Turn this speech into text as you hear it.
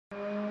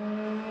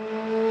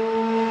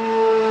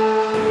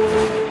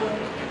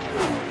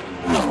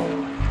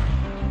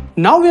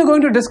Now we are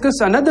going to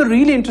discuss another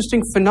really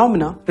interesting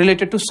phenomena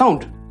related to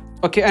sound.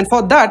 Okay, and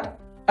for that,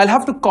 I'll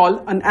have to call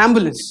an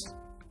ambulance.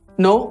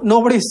 No,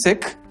 nobody's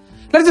sick.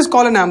 Let's just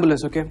call an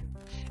ambulance, okay?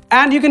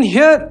 And you can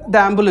hear the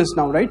ambulance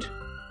now, right?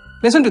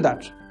 Listen to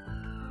that.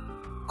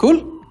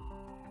 Cool?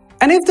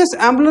 And if this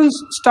ambulance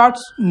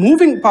starts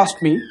moving past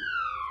me,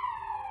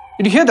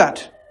 did you hear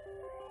that?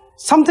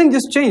 Something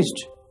just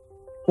changed.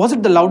 Was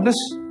it the loudness?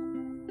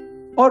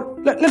 Or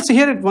let's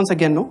hear it once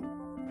again, no?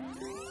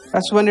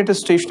 That's when it is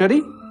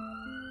stationary.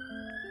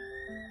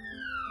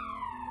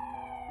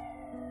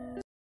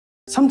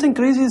 Something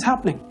crazy is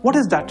happening. What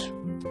is that?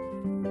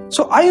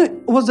 So I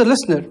was the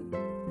listener.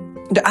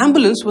 The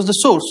ambulance was the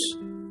source.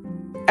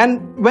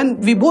 And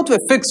when we both were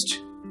fixed,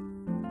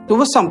 there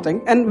was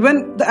something. And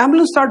when the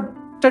ambulance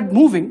started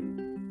moving,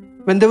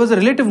 when there was a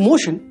relative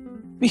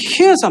motion, we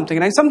hear something,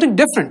 right? Something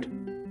different.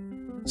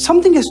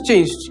 Something has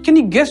changed. Can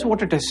you guess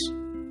what it is?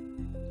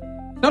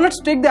 Now let's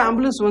take the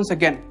ambulance once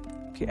again,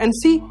 okay, and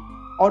see,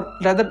 or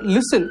rather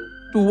listen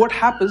to what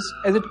happens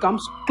as it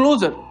comes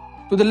closer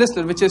to the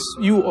listener, which is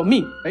you or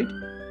me, right?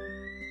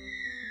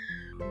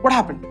 What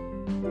happened?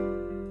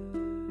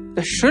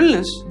 The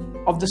shrillness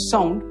of the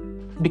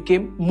sound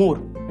became more,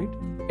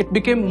 right? It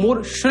became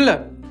more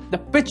shriller. The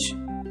pitch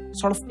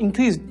sort of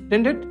increased,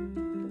 didn't it?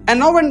 And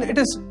now when it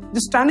is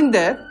just standing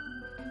there,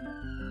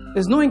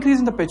 there's no increase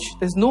in the pitch.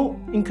 There's no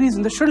increase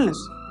in the shrillness.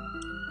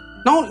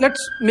 Now let's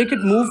make it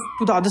move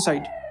to the other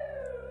side.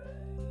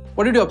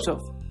 What did you observe?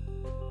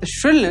 The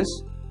shrillness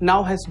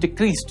now has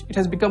decreased. It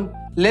has become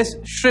less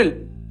shrill.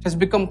 It has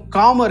become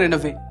calmer in a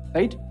way,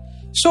 right?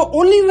 So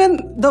only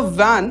when the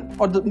van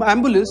or the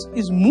ambulance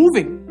is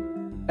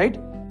moving, right,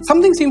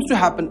 something seems to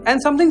happen, and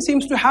something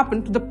seems to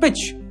happen to the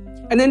pitch.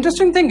 And the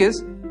interesting thing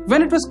is,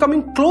 when it was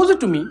coming closer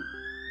to me,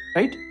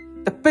 right,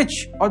 the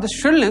pitch or the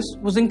shrillness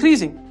was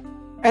increasing.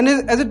 And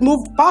as it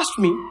moved past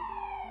me,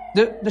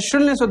 the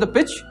shrillness or the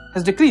pitch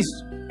has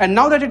decreased. And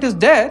now that it is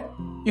there,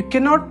 you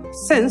cannot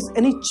sense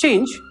any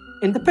change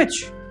in the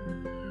pitch.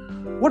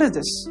 What is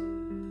this?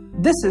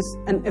 This is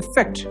an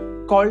effect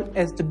called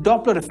as the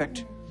Doppler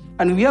effect.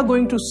 And we are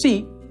going to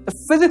see the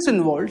physics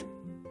involved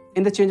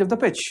in the change of the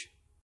pitch.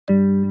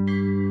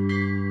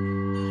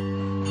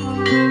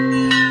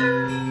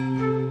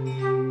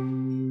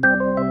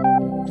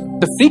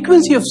 The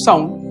frequency of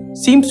sound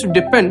seems to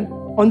depend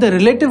on the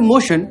relative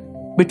motion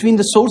between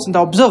the source and the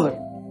observer.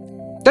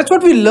 That's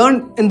what we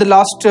learned in the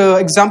last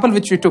example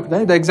which we took,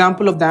 right? The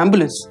example of the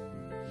ambulance.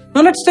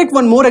 Now let's take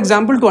one more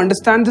example to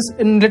understand this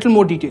in a little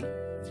more detail.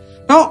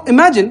 Now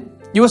imagine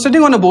you were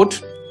sitting on a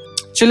boat,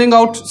 chilling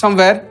out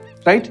somewhere,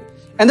 right?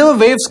 And there were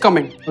waves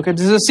coming. Okay,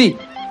 this is a sea.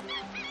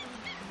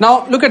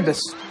 Now look at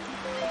this.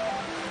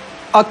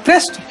 A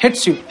crest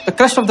hits you. The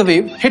crest of the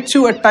wave hits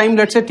you at time,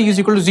 let's say t is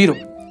equal to 0.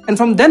 And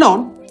from then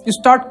on, you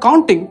start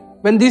counting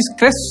when these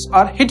crests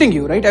are hitting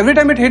you, right? Every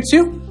time it hits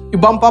you, you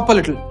bump up a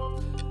little.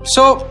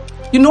 So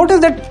you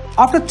notice that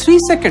after 3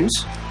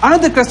 seconds,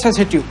 another crest has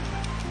hit you.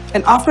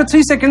 And after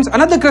 3 seconds,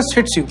 another crest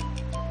hits you.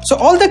 So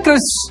all the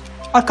crests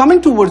are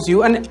coming towards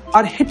you and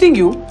are hitting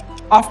you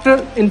after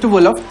an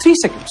interval of 3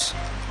 seconds.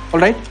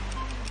 Alright?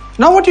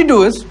 Now what you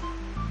do is,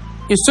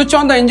 you switch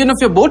on the engine of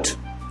your boat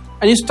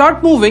and you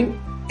start moving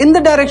in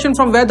the direction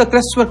from where the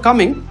crests were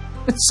coming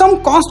with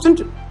some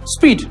constant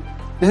speed.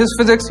 This is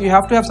physics, you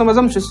have to have some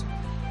assumptions.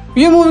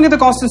 You're moving at a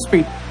constant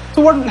speed.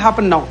 So what will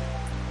happen now?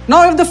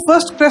 Now if the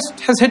first crest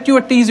has hit you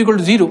at t is equal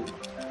to 0,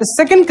 the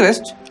second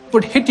crest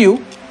would hit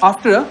you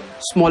after a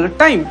smaller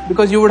time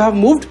because you would have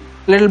moved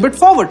a little bit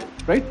forward,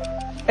 right?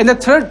 And the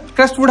third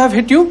crest would have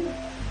hit you,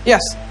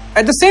 yes,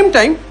 at the same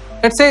time,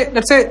 let's say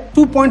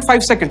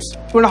 2.5 seconds,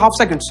 2.5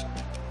 seconds,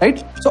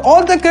 right? So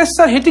all the crests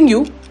are hitting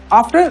you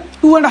after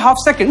 2.5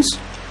 seconds,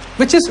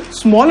 which is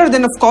smaller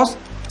than, of course,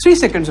 3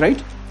 seconds,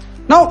 right?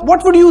 Now,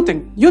 what would you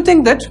think? You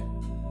think that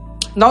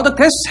now the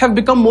crests have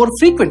become more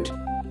frequent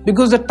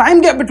because the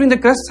time gap between the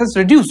crests has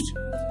reduced.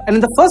 And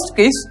in the first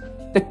case,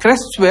 the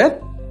crests were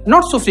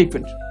not so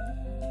frequent.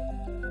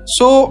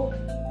 So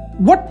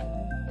what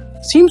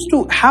seems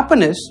to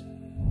happen is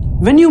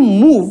when you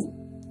move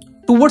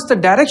towards the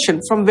direction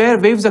from where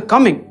waves are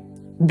coming,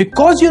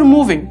 because you're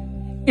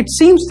moving, it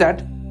seems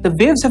that the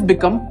waves have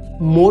become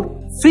more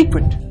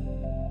frequent.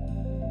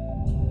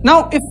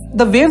 Now, if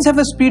the waves have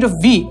a speed of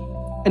v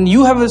and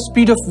you have a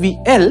speed of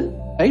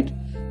vl, right?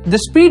 The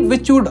speed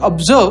which you would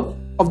observe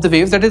of the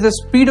waves, that is the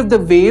speed of the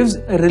waves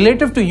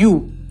relative to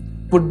you,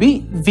 would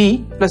be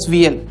v plus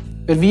vl,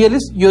 where vl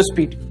is your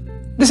speed.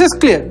 This is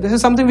clear. This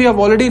is something we have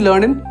already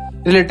learned in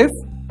relative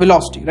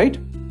velocity, right?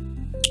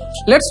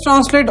 Let's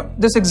translate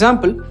this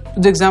example to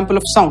the example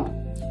of sound,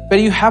 where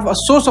you have a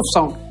source of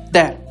sound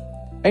there,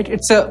 right?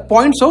 It's a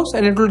point source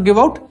and it will give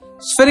out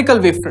spherical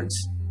wavefronts,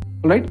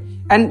 right?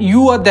 And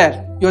you are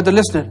there, you're the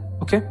listener,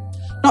 okay?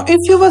 Now, if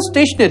you were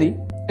stationary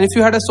and if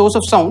you had a source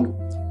of sound,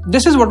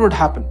 this is what would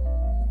happen.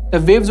 The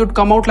waves would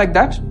come out like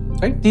that,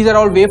 right? These are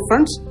all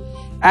wavefronts,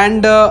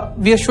 and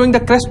we are showing the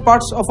crest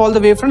parts of all the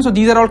wavefronts. So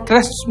these are all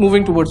crests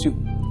moving towards you.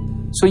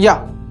 So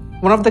yeah,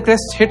 one of the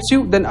crests hits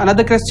you, then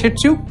another crest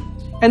hits you,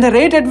 and the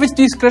rate at which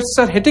these crests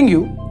are hitting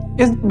you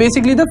is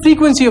basically the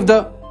frequency of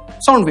the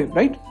sound wave,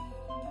 right?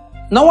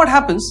 Now what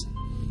happens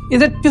is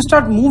that you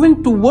start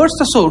moving towards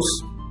the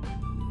source.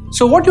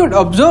 So what you would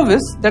observe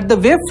is that the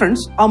wavefronts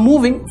are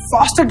moving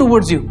faster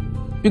towards you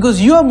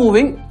because you are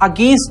moving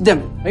against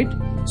them, right?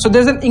 So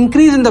there's an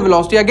increase in the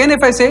velocity. Again,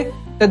 if I say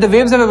that the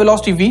waves have a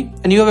velocity v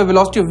and you have a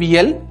velocity of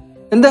vl,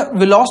 then the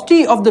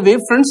velocity of the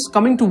wavefronts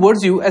coming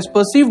towards you as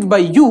perceived by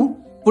you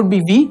would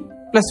be v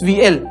plus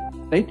vl,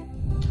 right?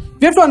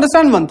 We have to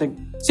understand one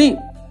thing. See,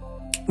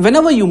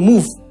 whenever you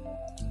move,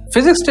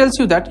 physics tells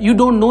you that you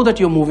don't know that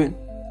you're moving.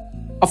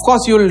 Of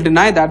course, you will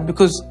deny that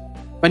because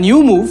when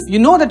you move, you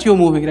know that you're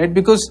moving, right?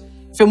 Because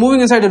if you're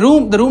moving inside a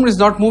room, the room is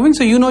not moving,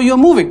 so you know you're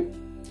moving.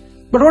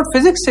 But what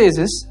physics says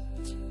is,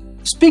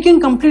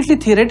 speaking completely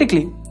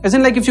theoretically, as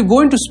in like if you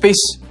go into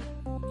space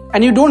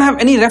and you don't have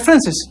any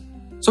references.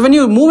 So when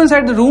you move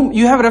inside the room,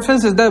 you have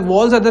references, the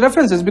walls are the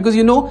references because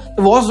you know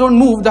the walls don't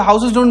move, the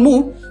houses don't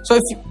move. So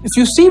if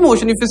you see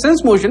motion, if you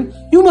sense motion,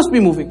 you must be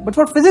moving. But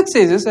what physics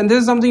says is, and this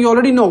is something you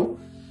already know,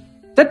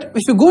 that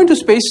if you go into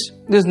space,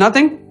 there's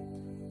nothing.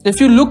 If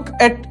you look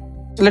at,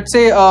 let's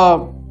say,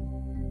 a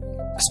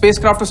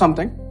spacecraft or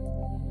something,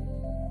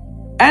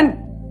 and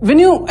when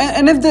you,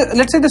 and if the,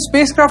 let's say the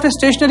spacecraft is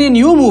stationary and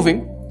you're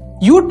moving,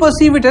 you would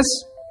perceive it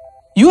as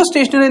you are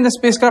stationary and the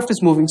spacecraft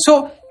is moving.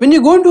 So when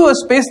you go into a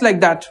space like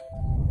that,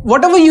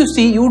 whatever you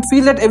see, you would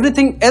feel that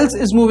everything else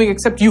is moving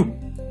except you.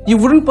 You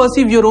wouldn't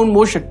perceive your own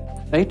motion,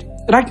 right?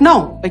 Right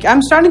now, like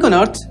I'm standing on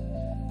Earth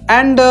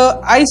and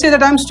I say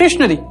that I'm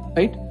stationary,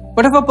 right?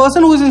 But if a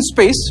person who is in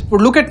space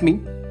would look at me,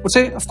 would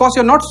say, of course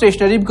you're not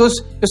stationary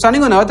because you're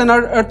standing on Earth and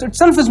Earth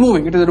itself is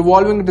moving. It is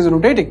revolving, it is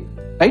rotating,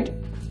 right?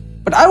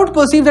 But I would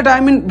perceive that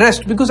I'm in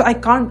rest because I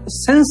can't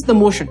sense the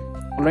motion,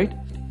 all right?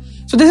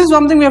 So this is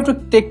something we have to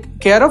take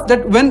care of,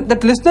 that when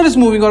that listener is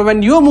moving or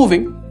when you're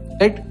moving,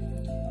 right?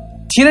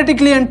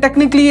 Theoretically and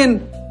technically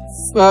and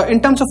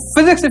in terms of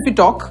physics, if we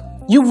talk,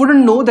 you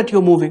wouldn't know that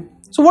you're moving.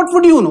 So what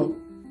would you know?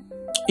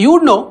 You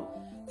would know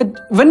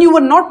that when you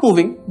were not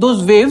moving,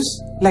 those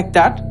waves like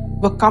that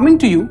were coming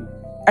to you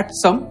at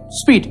some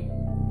speed.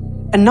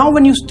 And now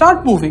when you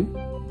start moving,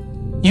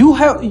 you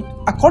have,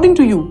 according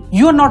to you,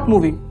 you are not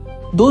moving.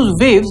 Those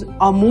waves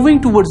are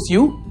moving towards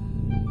you,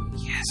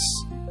 yes,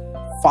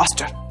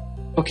 faster,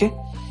 okay?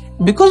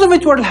 Because of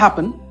which what will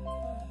happen,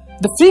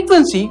 the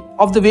frequency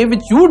of the wave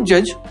which you would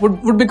judge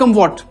would become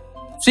what?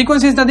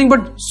 Frequency is nothing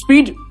but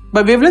speed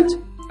by wavelength,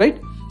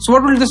 right? So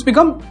what will this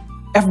become?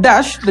 F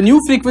dash, the new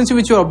frequency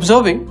which you are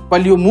observing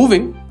while you are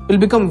moving, will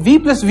become v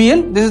plus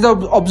vl. This is the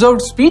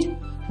observed speed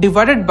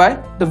divided by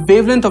the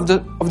wavelength of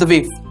the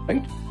wave,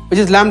 right? Which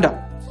is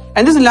lambda.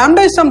 And this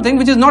lambda is something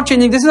which is not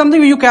changing. This is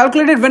something you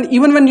calculated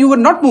even when you were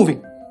not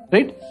moving,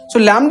 right? So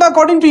lambda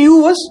according to you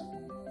was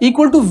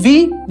equal to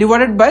v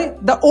divided by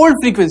the old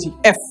frequency,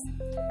 f.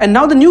 And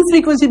now the new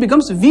frequency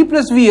becomes v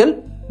plus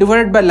vl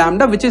divided by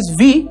lambda, which is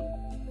v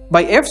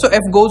by f. So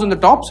f goes on the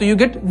top. So you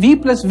get v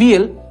plus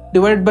vl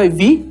divided by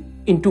v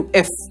into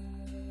f.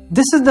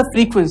 This is the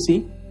frequency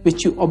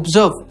which you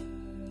observe.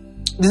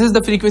 This is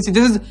the frequency.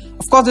 This is,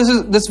 of course,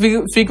 this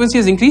frequency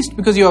is increased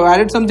because you have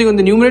added something on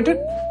the numerator,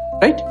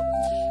 right?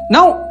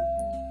 Now,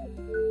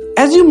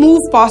 as you move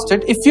past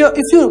it, if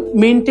you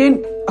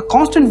maintain a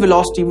constant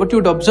velocity, what you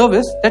would observe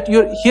is that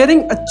you're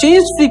hearing a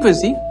changed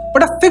frequency,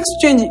 but a fixed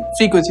change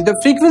frequency. The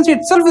frequency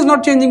itself is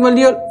not changing while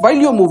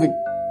you're moving.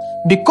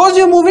 Because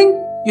you're moving,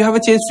 you have a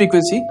changed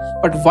frequency,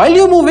 but while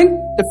you're moving,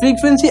 the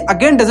frequency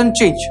again doesn't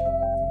change.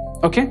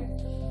 Okay?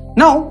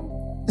 Now,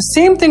 the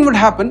same thing would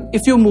happen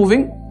if you're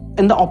moving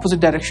in the opposite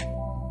direction.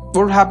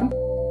 What would happen?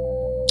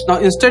 Now,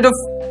 instead of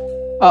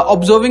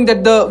observing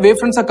that the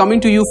wavefronts are coming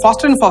to you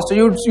faster and faster,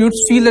 you'd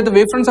feel that the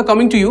wavefronts are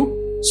coming to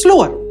you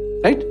slower,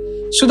 right?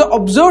 So the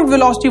observed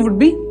velocity would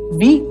be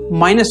v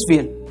minus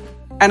vl.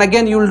 And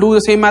again, you will do the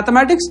same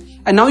mathematics.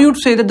 And now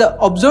you'd say that the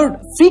observed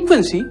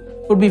frequency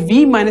would be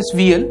v minus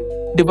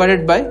vl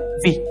divided by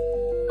v.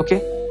 Okay?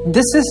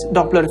 This is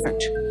Doppler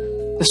effect.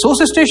 The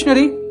source is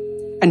stationary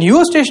and you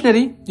are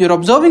stationary. You're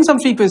observing some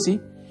frequency.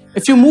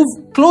 If you move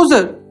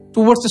closer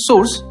towards the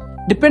source,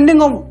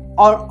 depending on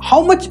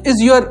how much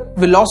is your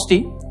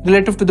velocity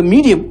relative to the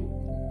medium,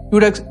 you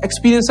would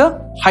experience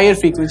a higher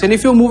frequency. And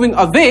if you're moving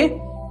away,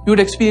 you would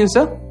experience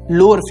a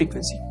lower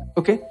frequency.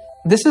 Okay?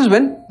 This is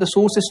when the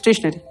source is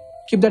stationary.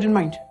 Keep that in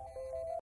mind.